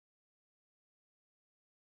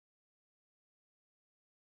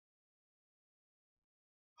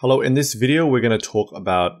Hello, in this video we're going to talk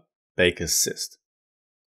about Baker's cyst.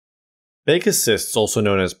 Baker's cysts, also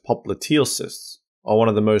known as popliteal cysts, are one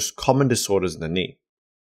of the most common disorders in the knee.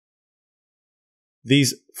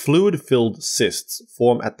 These fluid-filled cysts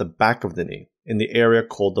form at the back of the knee in the area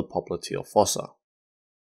called the popliteal fossa.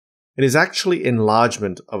 It is actually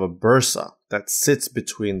enlargement of a bursa that sits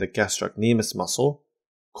between the gastrocnemius muscle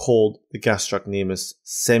called the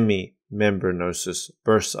gastrocnemius-semimembranosus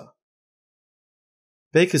bursa.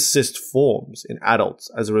 Baker's cyst forms in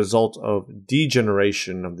adults as a result of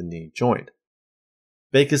degeneration of the knee joint.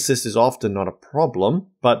 Baker's cyst is often not a problem,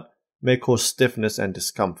 but may cause stiffness and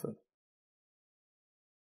discomfort.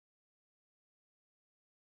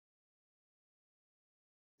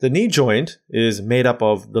 The knee joint is made up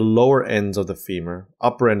of the lower ends of the femur,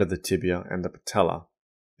 upper end of the tibia, and the patella.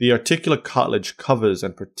 The articular cartilage covers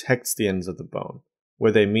and protects the ends of the bone,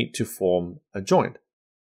 where they meet to form a joint.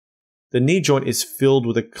 The knee joint is filled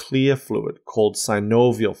with a clear fluid called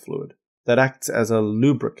synovial fluid that acts as a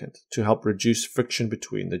lubricant to help reduce friction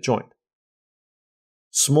between the joint.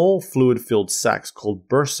 Small fluid-filled sacs called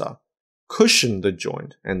bursa cushion the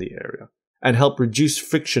joint and the area and help reduce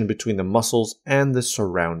friction between the muscles and the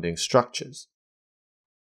surrounding structures.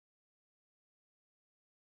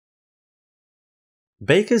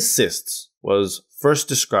 Baker's cysts was first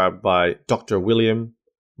described by Dr. William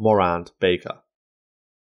Morant Baker.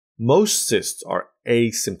 Most cysts are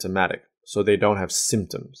asymptomatic, so they don't have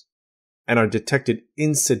symptoms, and are detected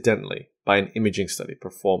incidentally by an imaging study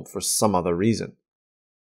performed for some other reason.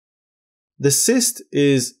 The cyst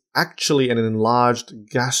is actually an enlarged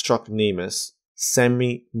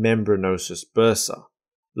gastrocnemius-semimembranosus bursa,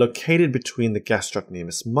 located between the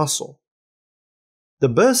gastrocnemius muscle. The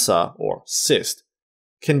bursa, or cyst,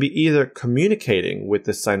 can be either communicating with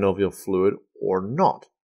the synovial fluid or not.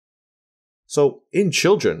 So, in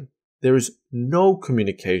children, there is no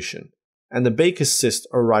communication, and the Baker's cyst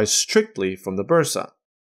arise strictly from the bursa.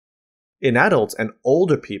 In adults and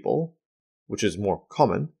older people, which is more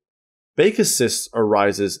common, Baker's cyst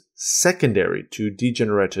arises secondary to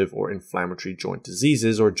degenerative or inflammatory joint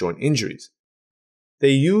diseases or joint injuries. They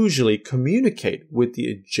usually communicate with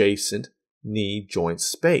the adjacent knee joint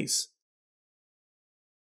space.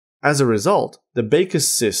 As a result, the Baker's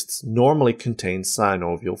cysts normally contain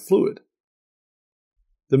synovial fluid.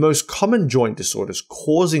 The most common joint disorders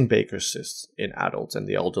causing Baker's cysts in adults and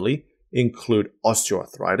the elderly include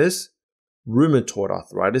osteoarthritis, rheumatoid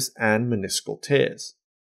arthritis, and meniscal tears.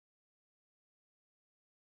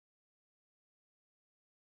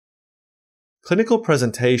 Clinical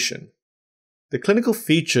presentation. The clinical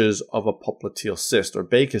features of a popliteal cyst or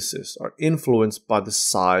Baker's cyst are influenced by the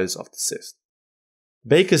size of the cyst.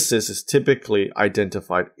 Baker's cyst is typically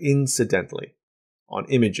identified incidentally on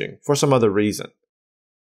imaging for some other reason.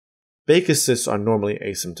 Baker's cysts are normally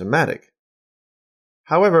asymptomatic.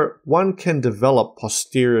 However, one can develop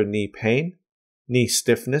posterior knee pain, knee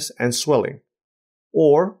stiffness, and swelling,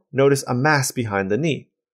 or notice a mass behind the knee,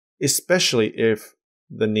 especially if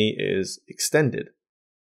the knee is extended.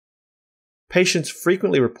 Patients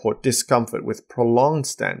frequently report discomfort with prolonged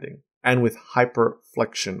standing and with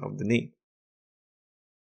hyperflexion of the knee.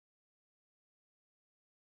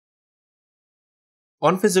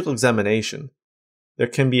 On physical examination, there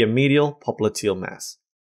can be a medial popliteal mass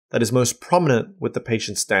that is most prominent with the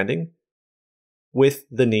patient standing with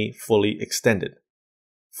the knee fully extended.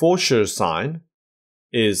 Fossa sign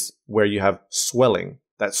is where you have swelling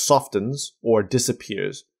that softens or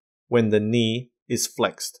disappears when the knee is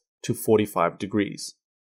flexed to 45 degrees.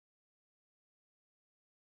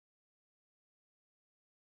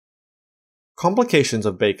 Complications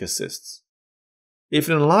of Baker's cysts. If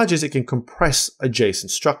it enlarges, it can compress adjacent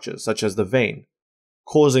structures such as the vein,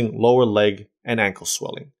 causing lower leg and ankle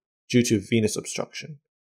swelling due to venous obstruction.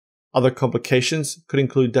 Other complications could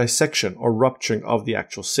include dissection or rupturing of the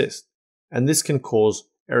actual cyst, and this can cause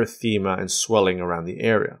erythema and swelling around the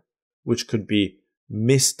area, which could be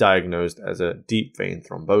misdiagnosed as a deep vein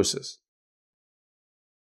thrombosis.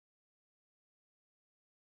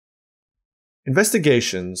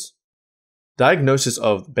 Investigations. Diagnosis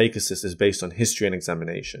of Baker's cyst is based on history and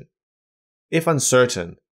examination. If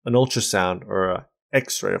uncertain, an ultrasound or an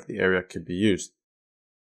X-ray of the area could be used.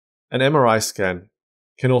 An MRI scan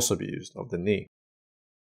can also be used of the knee.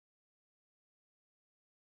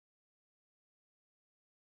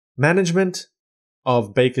 Management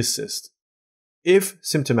of Baker's cyst. If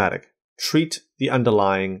symptomatic, treat the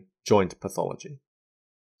underlying joint pathology,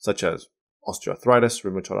 such as osteoarthritis,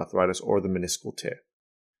 rheumatoid arthritis, or the meniscal tear.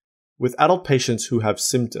 With adult patients who have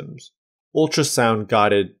symptoms,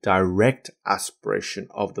 ultrasound-guided direct aspiration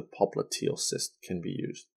of the popliteal cyst can be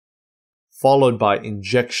used. followed by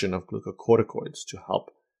injection of glucocorticoids to help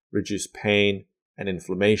reduce pain and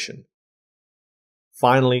inflammation.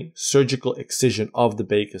 Finally, surgical excision of the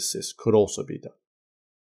Baker cyst could also be done.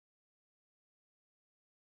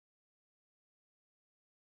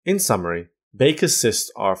 In summary, Baker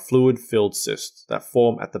cysts are fluid-filled cysts that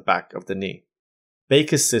form at the back of the knee.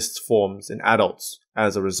 Baker cysts forms in adults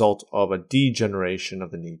as a result of a degeneration of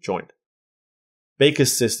the knee joint. Baker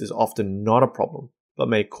cyst is often not a problem, but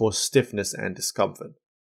may cause stiffness and discomfort.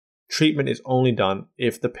 Treatment is only done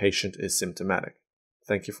if the patient is symptomatic.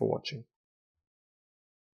 Thank you for watching.